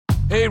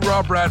Hey,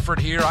 Rob Bradford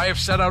here. I have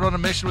set out on a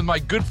mission with my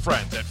good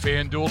friends at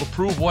FanDuel to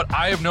prove what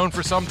I have known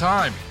for some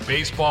time.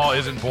 Baseball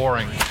isn't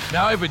boring.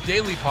 Now I have a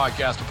daily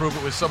podcast to prove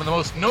it with some of the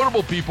most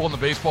notable people in the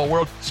baseball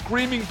world,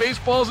 screaming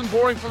baseball isn't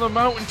boring from the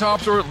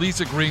mountaintops, or at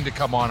least agreeing to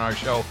come on our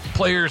show.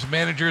 Players,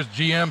 managers,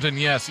 GMs, and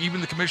yes, even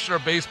the commissioner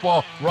of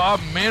baseball, Rob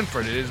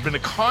Manfred. It has been a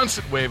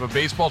constant wave of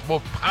baseball's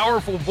most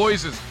powerful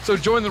voices. So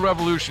join the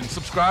revolution.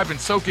 Subscribe and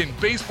soak in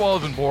Baseball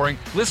Isn't Boring.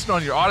 Listen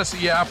on your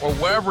Odyssey app or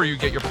wherever you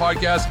get your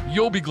podcasts.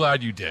 You'll be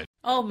glad you did.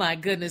 Oh my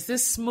goodness,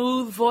 this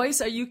smooth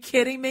voice. Are you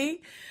kidding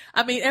me?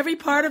 I mean, every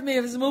part of me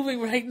is moving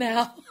right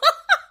now.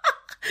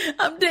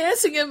 I'm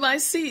dancing in my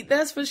seat,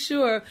 that's for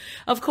sure.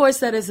 Of course,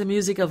 that is the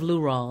music of Lou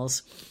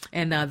Rawls.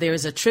 And there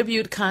is a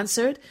tribute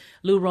concert,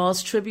 Lou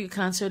Rawls tribute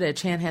concert at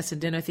Chanhassen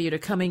Dinner Theater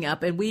coming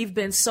up. And we've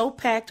been so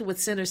packed with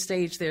Center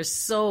Stage. There's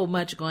so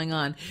much going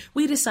on.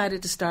 We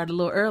decided to start a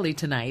little early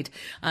tonight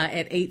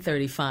at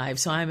 8:35.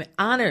 So I'm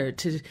honored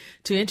to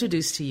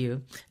introduce to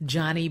you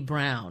Johnny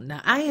Brown.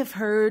 Now, I have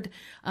heard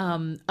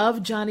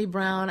of Johnny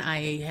Brown.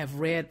 I have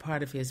read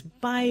part of his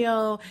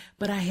bio,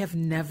 but I have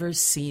never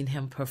seen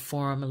him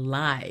perform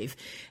live.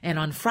 And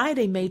on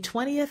Friday, May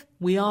 20th,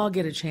 we all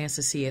get a chance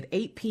to see it,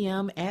 8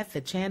 p.m. at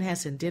the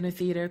Chanhassen Dinner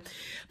Theater,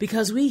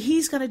 because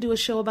he's going to do a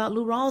show about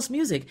Lou Rawls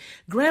music.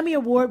 Grammy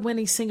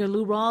Award-winning singer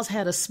Lou Rawls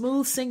had a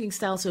smooth singing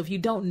style, so if you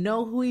don't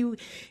know who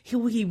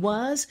he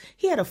was,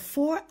 he had a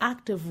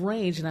 4-octave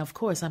range. And of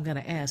course, I'm going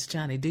to ask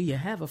Johnny, do you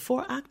have a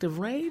 4-octave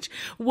range?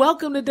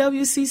 Welcome to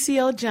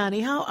WCCO,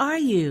 Johnny. How are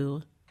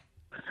you?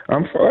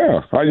 I'm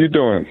fine. How you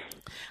doing?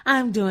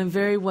 I'm doing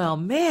very well.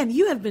 Man,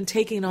 you have been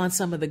taking on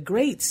some of the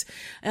greats,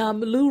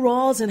 Lou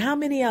Rawls and how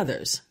many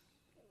others?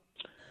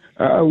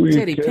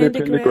 Teddy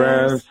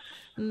Pendergrass.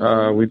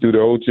 We do the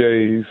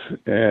OJs,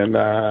 and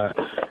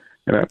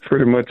that's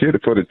pretty much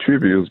it for the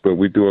tributes. But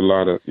we do a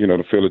lot of,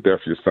 the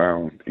Philadelphia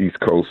sound, East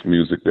Coast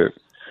music that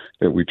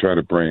we try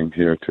to bring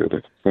here to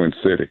the Twin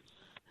City.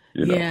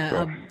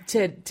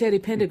 Teddy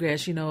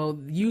Pendergrass,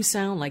 you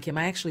sound like him.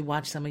 I actually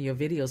watched some of your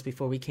videos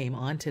before we came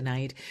on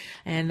tonight,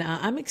 and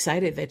I'm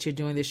excited that you're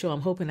doing the show.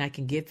 I'm hoping I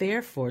can get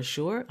there for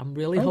sure. I'm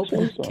really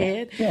hoping I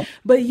can. Yeah.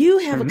 But you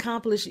have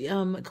accomplished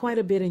quite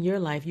a bit in your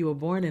life. You were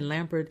born in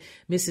Lampert,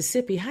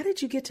 Mississippi. How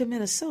did you get to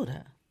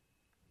Minnesota?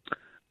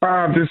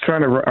 I'm just I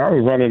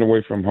was running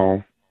away from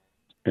home,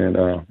 and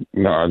I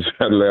just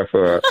left.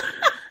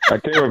 I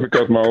came up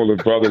because my older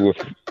brother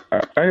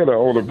I had an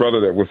older brother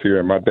that was here,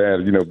 and my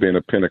dad, being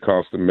a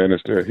Pentecostal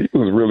minister, he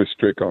was really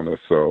strict on us.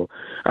 So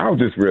I was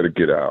just ready to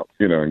get out,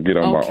 and get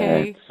on my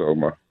own. So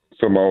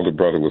my older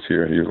brother was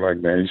here. He was like,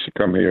 man, you should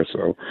come here.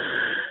 So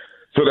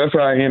that's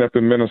how I ended up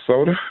in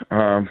Minnesota.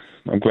 I'm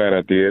glad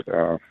I did.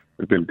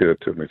 It's been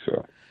good to me.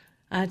 So.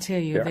 I tell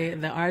you,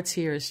 the arts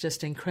here is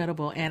just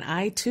incredible. And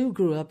I, too,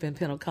 grew up in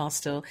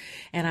Pentecostal.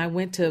 And I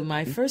went to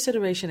my first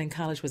iteration in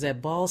college was at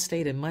Ball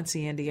State in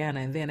Muncie, Indiana.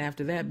 And then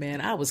after that,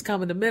 man, I was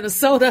coming to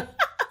Minnesota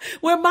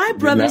where my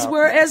brothers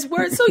were as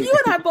were. So you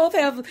and I both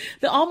have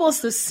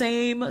almost the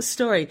same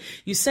story.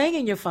 You sang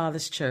in your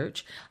father's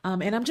church.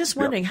 And I'm just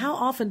wondering, how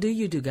often do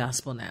you do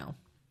gospel now?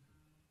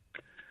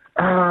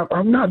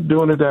 I'm not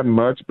doing it that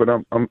much, but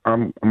I'm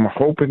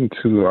hoping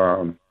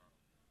to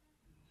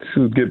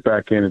get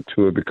back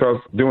into it, because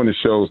doing the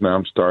shows now,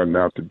 I'm starting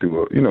out to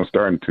do hit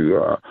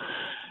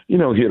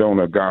on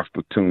a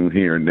gospel tune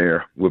here and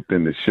there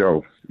within the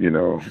show,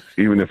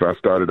 even if I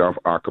started off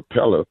a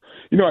cappella,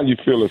 how you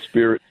feel a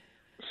spirit.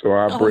 So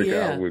I break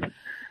out with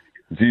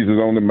Jesus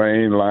on the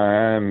main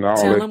line and all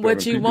that. Tell him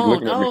what you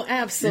want. Oh,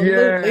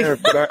 absolutely. Yeah,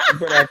 but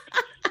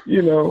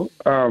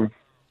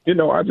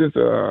I just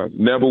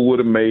never would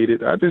have made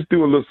it. I just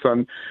do a little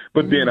something,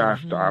 but then I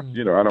stop.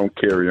 I don't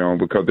carry on,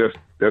 because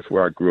that's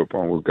where I grew up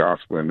on, was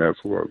gospel, and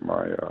that's where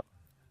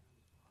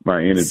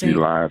my energy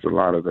lies a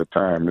lot of the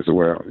time as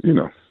well.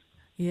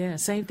 Yeah,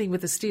 same thing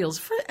with the Steels.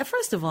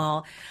 First of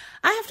all,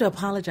 I have to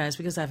apologize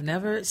because I've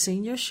never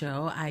seen your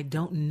show. I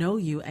don't know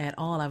you at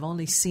all. I've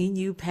only seen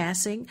you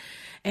passing,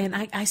 and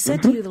I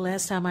said to you the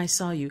last time I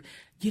saw you,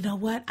 you know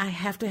what? I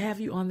have to have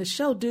you on the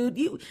show,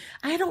 dude.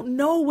 I don't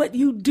know what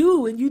you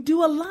do, and you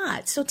do a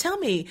lot. So tell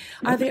me,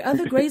 are there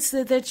other greats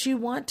that you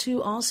want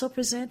to also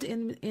present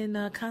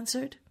in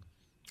concert?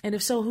 And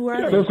if so, who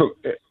are they?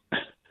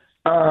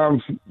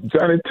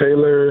 Johnny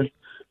Taylor.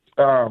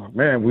 Oh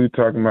man, we were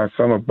talking about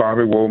some of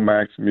Bobby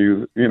Womack's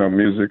music.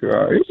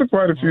 It was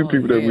quite a few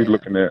people that we're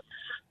looking at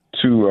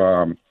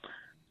to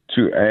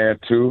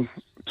add to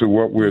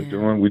what we're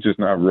doing. We're just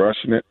not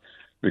rushing it,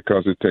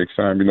 because it takes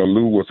time.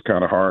 Lou was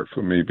kind of hard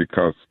for me,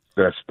 because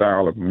that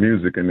style of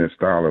music and that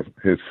style of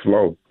his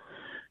flow,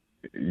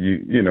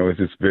 it's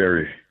just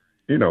very,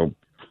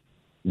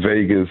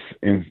 Vegas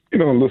and, a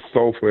little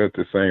soulful at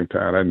the same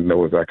time. I didn't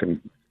know if I can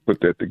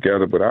put that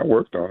together, but I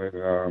worked on it.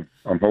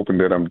 I'm hoping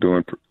that I'm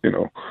doing,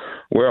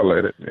 well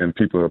at it, and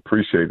people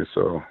appreciate it.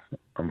 So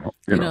I'm,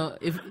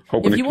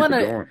 hoping if you want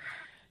to,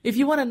 If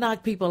you want to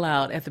knock people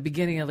out at the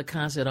beginning of the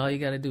concert, all you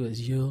got to do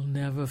is "You'll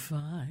Never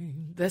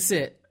Find." That's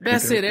it.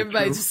 That's it.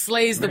 Everybody just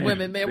slays the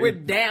women, man. We're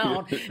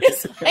down.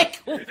 It's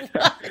like, what?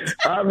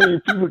 I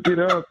mean, people get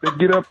up. They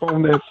get up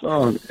on that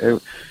song,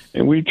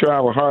 and we try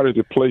harder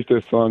to place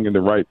that song in the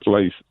right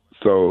place.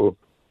 So,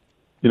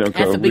 at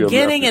the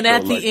beginning and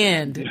at the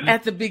end.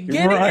 At the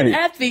beginning and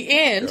at the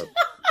end.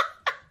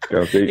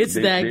 It's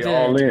that good.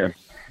 All in.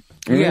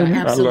 Yeah,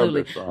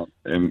 absolutely. I love that song.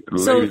 And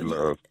Lady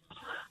Love.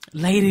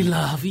 Lady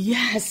Love,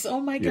 yes. Oh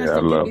my gosh,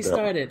 don't get me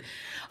started.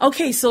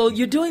 Okay, so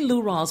you're doing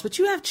Lou Rawls, but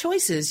you have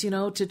choices,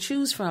 to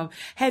choose from.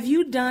 Have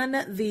you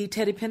done the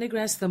Teddy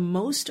Pendergrass the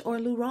most or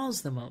Lou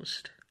Rawls the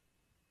most?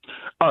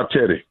 Oh,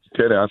 Teddy.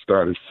 I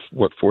started,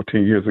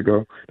 14 years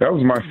ago? That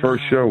was my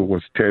first show,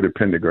 was Teddy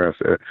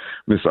Pendergrass at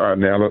Miss R.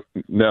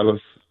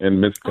 Nellis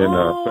in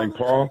St.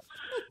 Paul.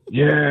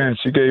 Yeah,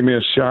 she gave me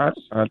a shot.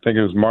 I think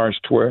it was March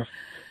 12th.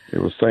 It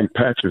was St.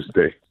 Patrick's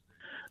Day.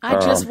 I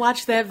just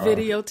watched that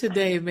video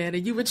today, man,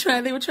 and they were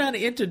trying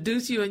to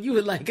introduce you, and you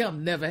were like,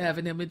 I'm never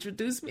having him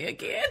introduce me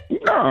again.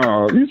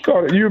 No, you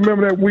saw it. You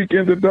remember that week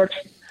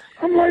introduction?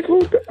 I'm like,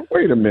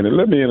 wait a minute,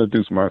 let me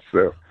introduce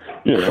myself.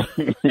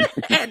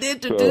 And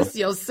introduce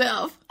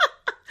yourself.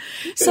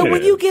 So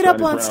when you get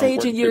up on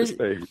stage and you're...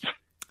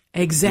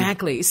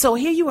 Exactly. So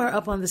here you are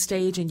up on the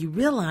stage and you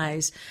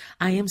realize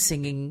I am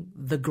singing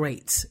the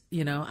greats.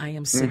 I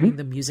am singing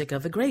the music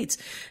of the greats.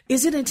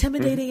 Is it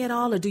intimidating at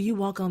all, or do you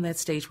walk on that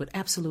stage with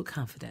absolute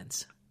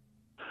confidence?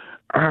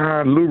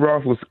 Lou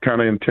Rawls was kind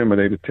of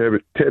intimidated.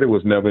 Teddy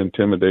was never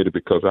intimidated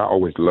because I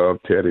always loved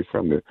Teddy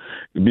from the,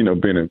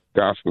 being a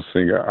gospel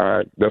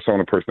singer. That's the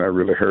only person I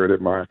really heard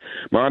it. My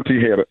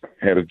auntie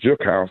had a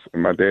juke house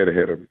and my daddy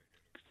had a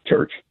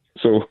church.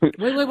 So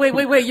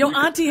wait! Your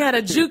auntie had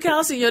a juke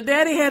house and your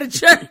daddy had a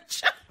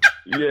church.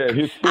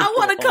 Yeah, I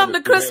want to come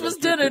to Christmas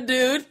dinner,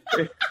 dude.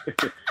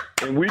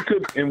 and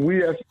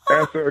we as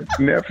our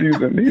nephews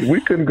and nieces,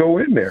 we couldn't go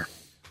in there.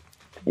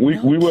 We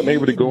weren't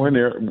able to go in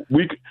there.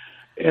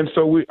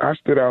 I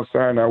stood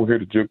outside and I would hear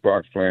the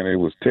jukebox playing. It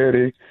was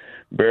Teddy,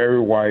 Barry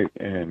White,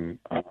 and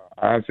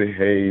Isaac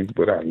Hayes.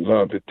 But I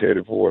loved the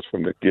Teddy voice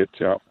from the Get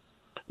Jump.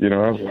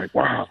 I was like,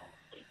 wow.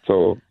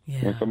 So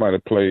when somebody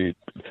played,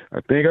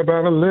 I think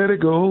about to let it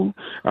go,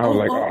 I was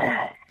like,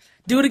 oh.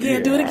 Do it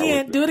again, do it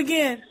again, do it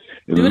again.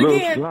 It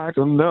looks like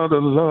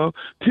another love,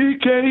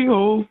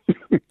 TKO.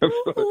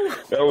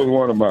 That was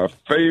one of my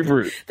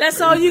favorites. That's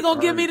all you going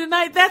to give me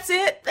tonight? That's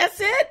it?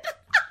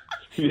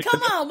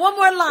 Come on, one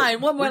more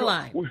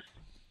line.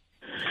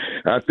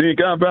 I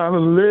think I'm about to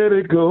let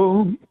it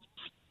go.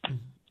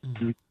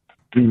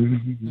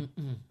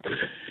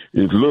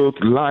 It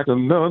looks like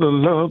another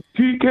love,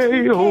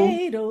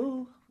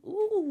 TKO.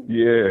 Ooh.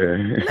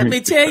 Yeah. Let me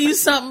tell you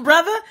something,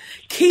 brother.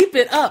 Keep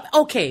it up.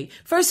 Okay,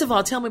 first of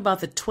all, tell me about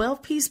the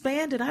 12-piece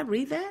band. Did I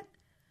read that?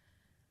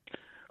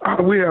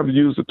 We have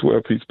used a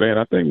 12-piece band.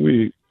 I think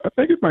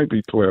it might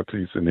be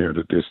 12-piece in here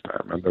at this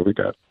time. I know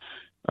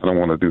I don't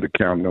want to do the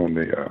counting on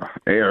the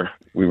air.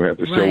 We would have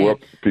to show up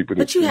for people.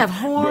 But you have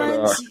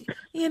horns,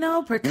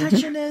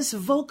 percussionists,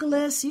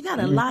 vocalists. You got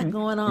a lot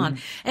going on.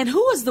 And who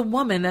was the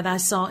woman that I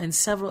saw in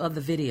several of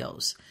the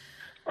videos?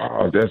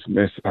 Oh, that's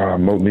Miss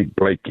Monique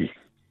Blakey.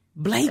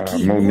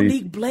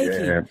 Monique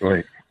Blakey. Yeah,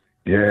 Blake.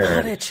 Yeah,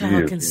 how that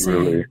child can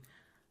sing.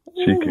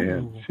 She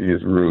can. She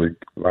is really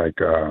like,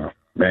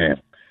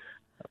 man.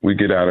 We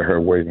get out of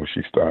her way when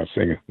she starts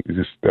singing. We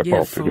just step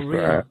off to the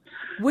side.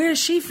 Where is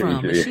she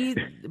from? Is she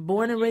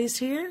born and raised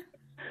here?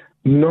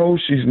 No,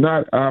 she's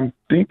not. I'm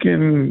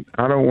thinking,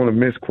 I don't want to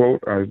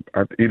misquote.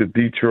 Either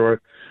Detroit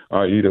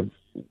or either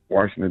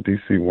Washington,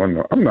 D.C.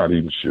 One. I'm not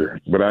even sure.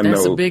 But I know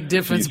that's a big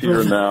difference. She's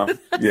here now.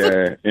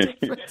 Yeah.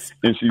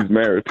 And she's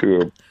married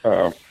to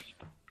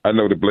I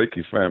know the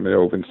Blakey family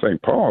over in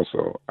St. Paul.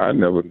 So I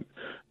never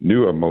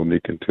knew of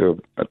Monique until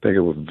I think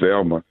it was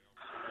Velma.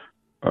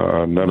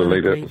 Another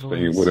lady that was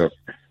singing with her.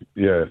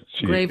 Yeah.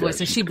 Great voice.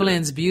 And she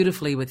blends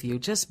beautifully with you,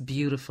 just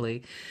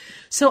beautifully.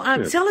 So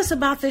tell us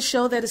about this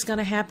show that is going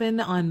to happen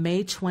on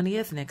May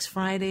 20th, next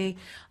Friday.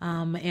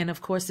 And,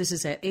 of course, this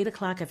is at 8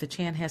 o'clock at the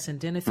Chanhassen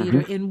Dinner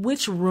Theater. In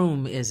which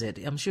room is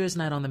it? I'm sure it's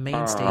not on the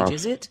main stage,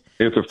 is it?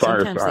 It's a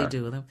fireside. Sometimes they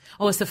do them.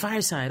 Oh, it's the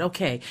fireside.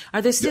 Okay.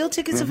 Are there still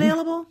tickets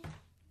available?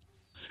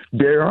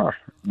 There are.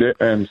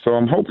 And so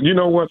I'm hoping, you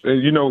know what,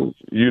 you know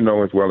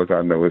as well as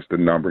I know, it's the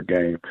number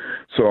game.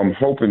 So I'm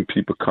hoping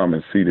people come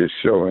and see this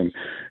show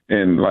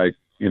and like,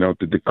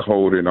 the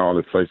Dakota and all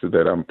the places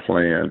that I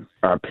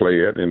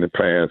play at in the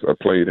past, or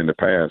played in the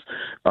past,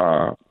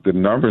 the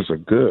numbers are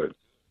good.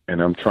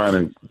 And I'm trying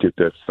to get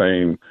that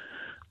same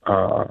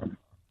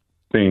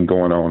thing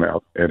going on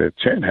out at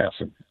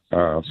Chanhassen.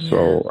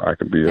 So I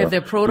could be Have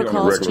their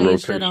protocols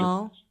changed at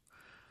all?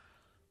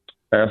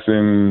 As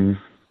in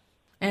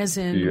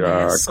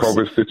the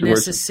COVID situation?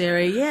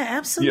 Necessary. Yeah,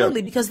 absolutely.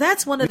 Yeah. Because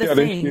that's one of the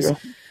things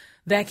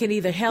that can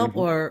either help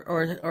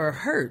or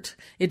hurt.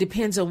 It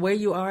depends on where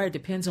you are. It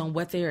depends on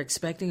what they're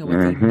expecting and what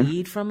they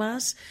need from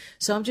us.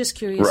 So I'm just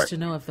curious to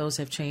know if those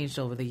have changed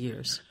over the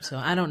years. So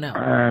I don't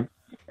know.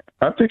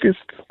 I think it's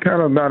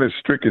kind of not as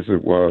strict as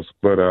it was,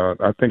 but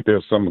I think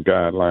there's some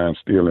guidelines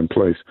still in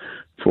place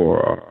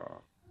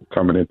for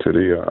coming into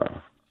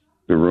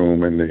the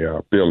room and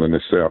the building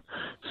itself.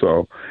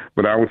 So,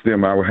 but I would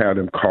have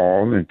them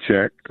call and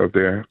check up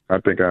there. I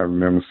think I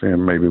remember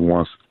seeing maybe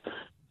once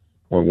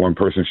when one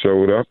person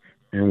showed up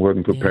and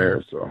wasn't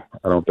prepared. Yeah. So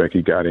I don't think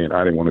he got in.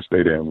 I didn't want to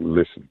stay there and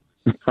listen.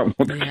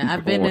 Yeah,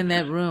 I've been in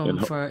that room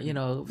for,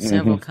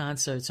 several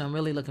concerts. So I'm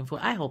really looking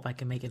forward. I hope I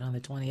can make it on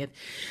the 20th.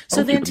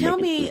 So then tell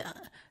me,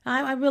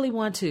 I really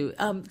want to,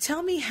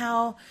 tell me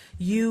how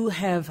you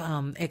have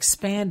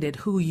expanded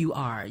who you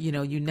are.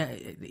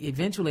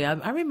 Eventually,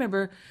 I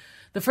remember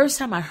the first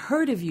time I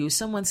heard of you,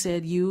 someone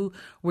said you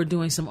were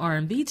doing some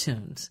R&B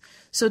tunes.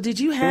 So did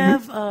you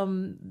have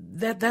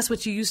that's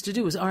what you used to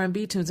do, was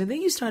R&B tunes, and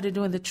then you started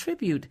doing the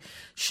tribute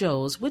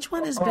shows. Which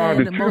one has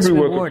been the most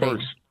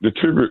rewarding? The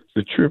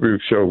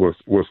tribute show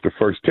was the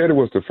first. Teddy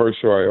was the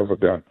first show I ever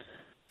done.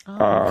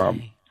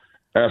 Okay.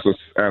 As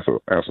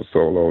a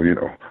solo,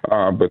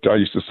 but I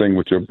used to sing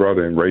with your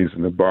brother in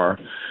Raising the Bar.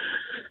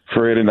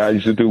 Fred and I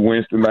used to do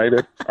Wednesday night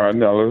at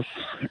Arnella's,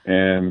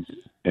 and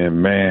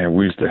man,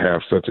 we used to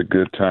have such a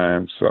good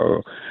time.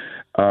 So,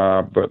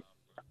 but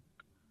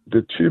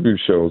the tribute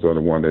shows are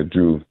the one that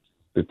drew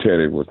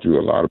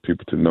a lot of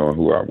people to know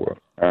who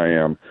I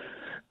am.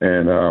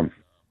 And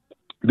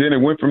then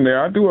it went from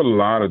there. I do a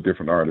lot of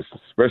different artists,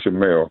 especially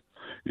male,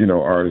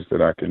 artists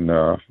that I can,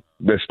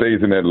 that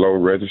stays in that low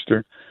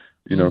register,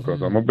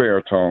 because I'm a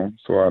baritone.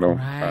 So I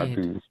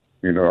do,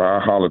 I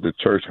holler the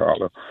church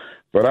holler,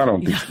 but I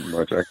don't do too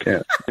much. I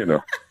can't,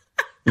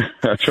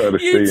 I try to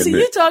stay in there.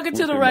 You're talking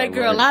to the right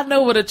girl. I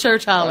know what a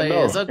church holler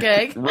is,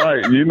 okay?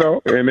 Right,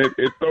 and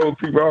it throws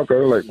people off because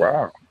they're like,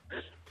 wow.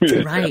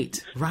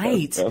 Right.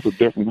 That's a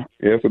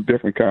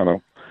different kind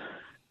of,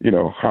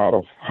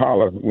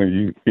 holler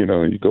when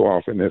you go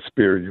off in that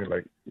spirit. You're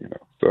like,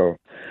 so.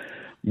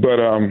 But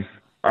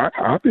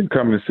I've been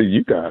coming to see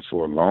you guys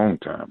for a long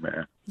time,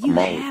 man. You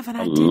have, and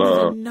I didn't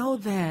even know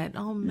that.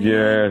 Oh man.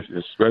 Yes,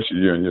 especially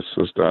you and your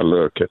sister. I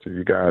love catching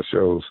you guys'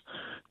 shows.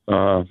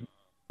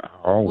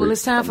 Well,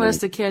 it's time for us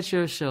to catch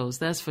your shows,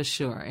 that's for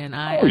sure. And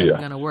I am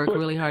going to work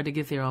really hard to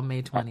get there on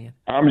May 20th.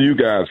 I'm a you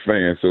guys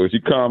fan, so if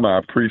you come, I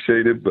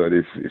appreciate it. But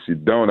if you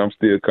don't, I'm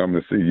still coming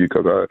to see you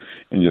because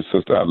and your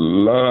sister, I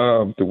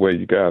love the way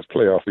you guys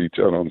play off each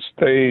other on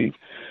stage.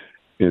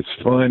 It's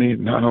funny.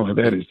 Not only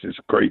that, it's just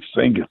great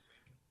singing.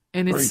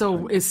 And it's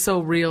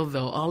so real,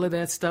 though. All of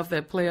that stuff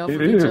that play off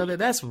of each other,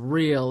 that's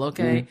real,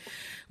 okay?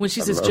 When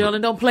she says,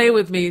 Geraldine, don't play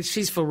with me,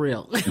 she's for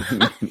real. Like, I'm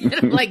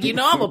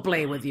going to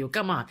play with you.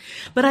 Come on.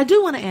 But I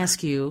do want to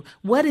ask you,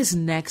 what is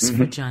next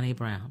for Johnny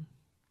Brown?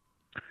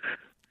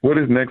 What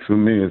is next for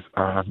me is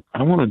I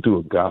want to do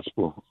a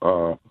gospel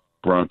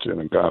brunch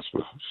and a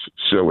gospel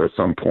show at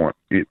some point,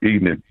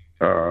 evening,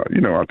 at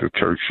the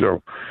church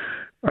show.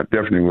 I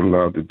definitely would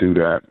love to do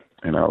that,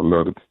 and I would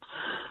love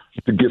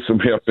to get some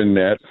help in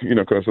that,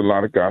 because a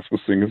lot of gospel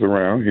singers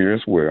around here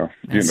as well,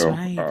 That's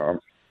right.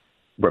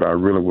 But I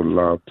really would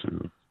love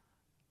to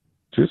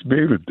just be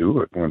able to do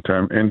it one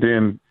time. And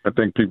then I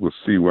think people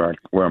see where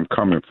I'm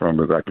coming from,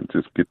 is I can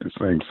just get to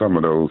sing some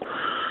of those,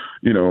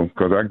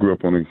 because I grew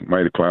up on the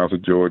Mighty Clouds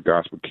of Joy,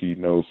 gospel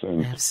keynotes,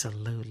 and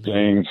absolutely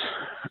James,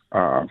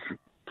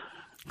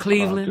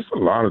 Cleveland. Just a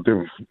lot of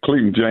different.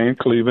 James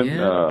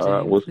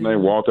Cleveland. What's his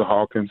name? Walter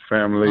Hawkins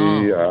family.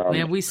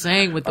 Man, we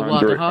sang with the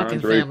Walter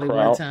Hawkins family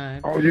one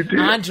time. Oh, you did?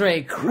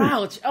 Andre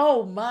Crouch.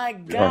 Oh, my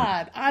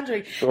God.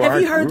 Andre. So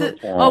have you heard that?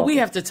 Oh, we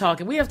have to talk,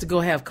 and we have to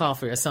go have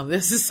coffee or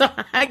something.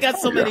 I got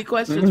so many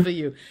questions for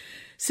you.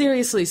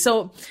 Seriously.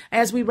 So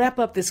as we wrap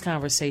up this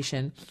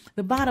conversation,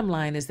 the bottom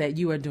line is that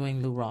you are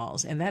doing Lou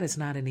Rawls, and that is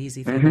not an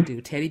easy thing to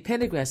do. Teddy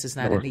Pendergrass is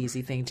not an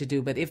easy thing to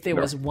do. But if there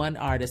was one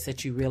artist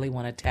that you really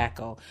want to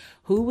tackle,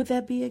 who would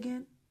that be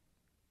again?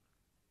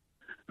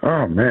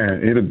 Oh,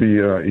 man, it'll be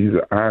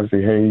either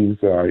Ozzie Hayes,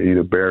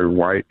 either Barry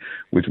White,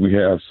 which we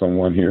have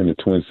someone here in the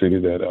Twin City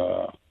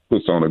that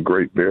puts on a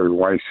great Barry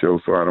White show,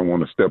 so I don't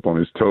want to step on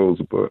his toes,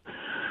 but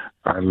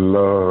I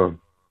love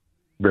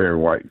Barry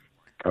White.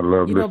 I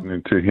love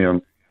listening to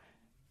him.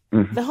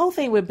 The whole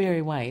thing with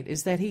Barry White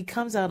is that he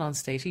comes out on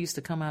stage. He used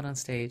to come out on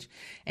stage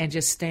and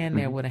just stand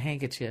there with a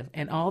handkerchief,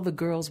 and all the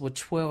girls would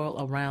twirl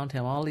around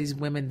him. All these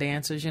women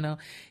dancers,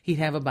 he'd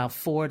have about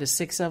 4 to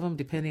 6 of them,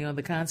 depending on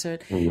the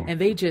concert, and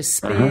they just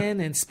spin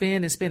and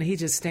spin and spin. He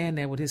just stand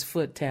there with his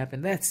foot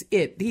tapping. That's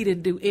it. He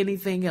didn't do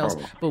anything else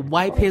but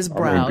wipe his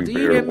brow. Do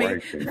you hear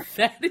me?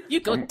 You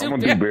gonna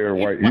do Barry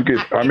White? You get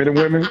how many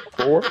women?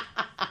 4.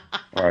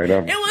 All right,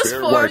 it was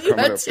Barry 4. You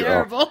are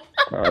terrible.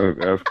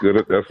 That's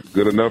good. That's a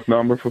good enough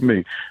number for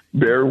me.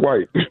 Barry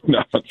White.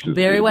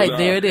 Barry White.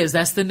 There it is.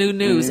 That's the new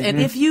news. And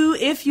if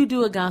you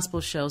do a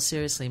gospel show,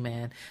 seriously,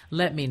 man,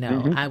 let me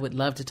know. I would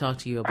love to talk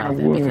to you about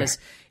that because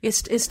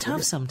it's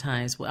tough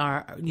sometimes.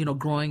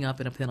 Growing up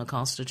in a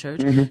Pentecostal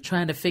church,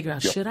 trying to figure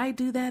out should I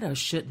do that or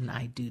shouldn't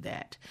I do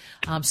that.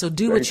 So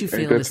do what you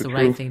feel is the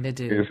right thing to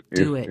do.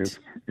 Do it.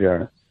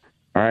 Yeah.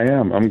 I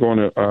am. I'm going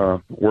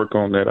to work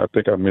on that. I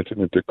think I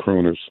mentioned it to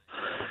Crooners.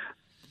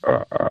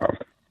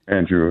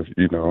 Andrew,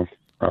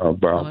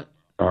 about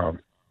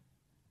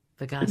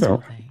the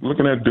gospel thing.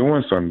 Looking at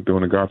doing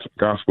a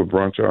gospel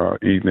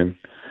brunch evening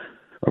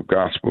of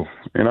gospel.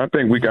 And I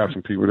think we got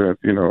some people that,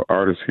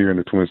 artists here in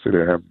the Twin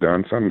Cities that have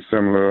done something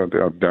similar. They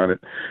have done it,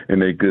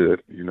 and they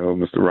good.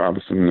 Mr.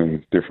 Robinson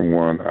and different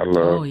one. I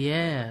love. Oh,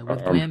 yeah,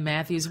 with Gwen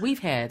Matthews. We've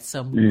had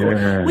some.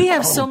 Yeah. We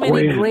have so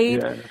many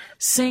great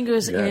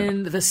singers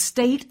in the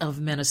state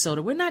of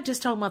Minnesota. We're not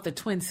just talking about the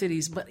Twin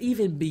Cities, but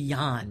even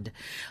beyond.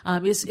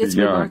 It's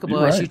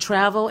remarkable as you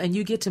travel and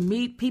you get to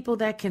meet people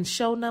that can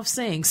show enough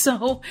sing.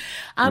 So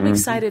I'm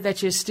excited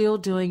that you're still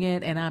doing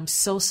it, and I'm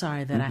so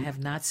sorry that I have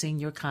not seen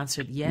your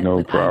concert yet, no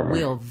but problem. I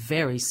will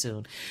very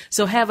soon.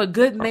 So have a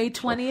good May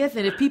 20th,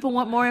 and if people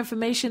want more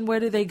information, where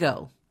do they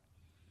go?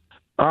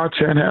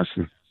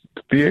 Chanhassen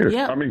Theater.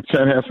 Yep.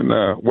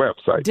 Chanhassen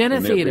website. Dinner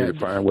Theater.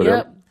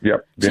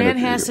 Yep.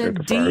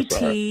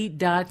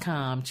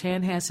 ChanhassenDT.com.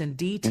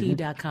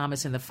 ChanhassenDT.com.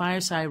 It's in the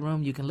Fireside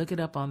Room. You can look it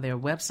up on their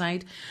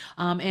website.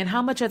 And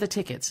how much are the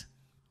tickets?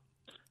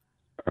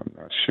 I'm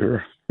not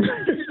sure.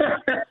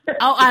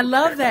 Oh, I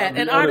love that.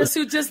 An artist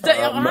who just,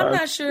 I'm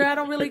not sure. I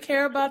don't really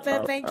care about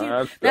that. Thank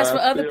you. That's for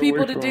other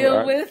people to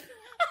deal with.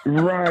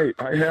 Right.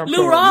 I have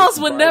Lou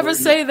Rawls would never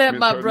say that,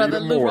 my brother,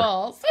 Lou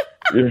Rawls.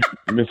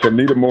 Miss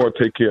Anita Moore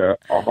take care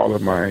of all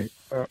of my,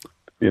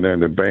 in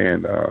the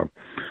band,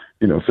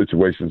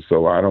 situations.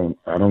 So I don't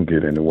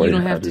get in the way. You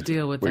don't have to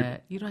deal with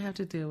that. You don't have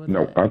to deal with that.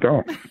 No, I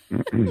don't.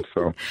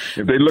 So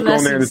if they look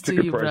on there in the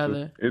ticket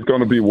prices, it's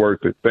going to be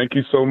worth it. Thank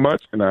you so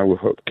much, and I will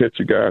hope to catch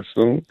you guys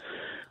soon.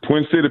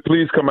 Twin City,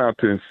 please come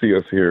out and see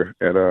us here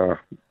at the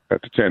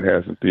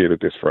Chanhassen Theater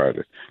this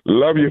Friday.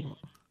 Love you.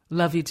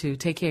 Love you too.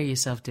 Take care of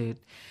yourself, dude.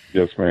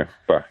 Yes, ma'am.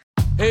 Bye.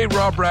 Hey,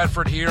 Rob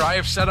Bradford here. I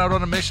have set out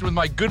on a mission with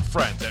my good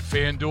friends at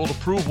FanDuel to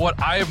prove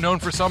what I have known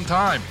for some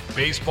time.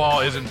 Baseball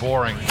isn't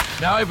boring.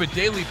 Now I have a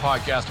daily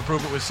podcast to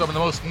prove it with some of the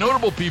most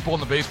notable people in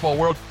the baseball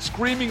world,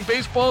 screaming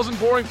baseball isn't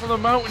boring from the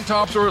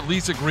mountaintops, or at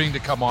least agreeing to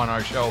come on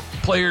our show.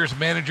 Players,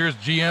 managers,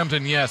 GMs,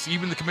 and yes,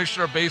 even the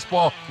commissioner of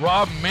baseball,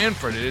 Rob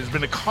Manfred. It has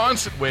been a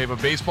constant wave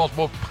of baseball's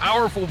most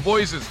powerful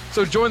voices.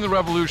 So join the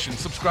revolution.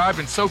 Subscribe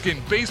and soak in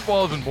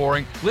Baseball Isn't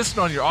Boring. Listen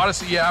on your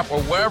Odyssey app or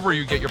wherever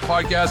you get your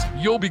podcasts.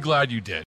 You'll be glad you did.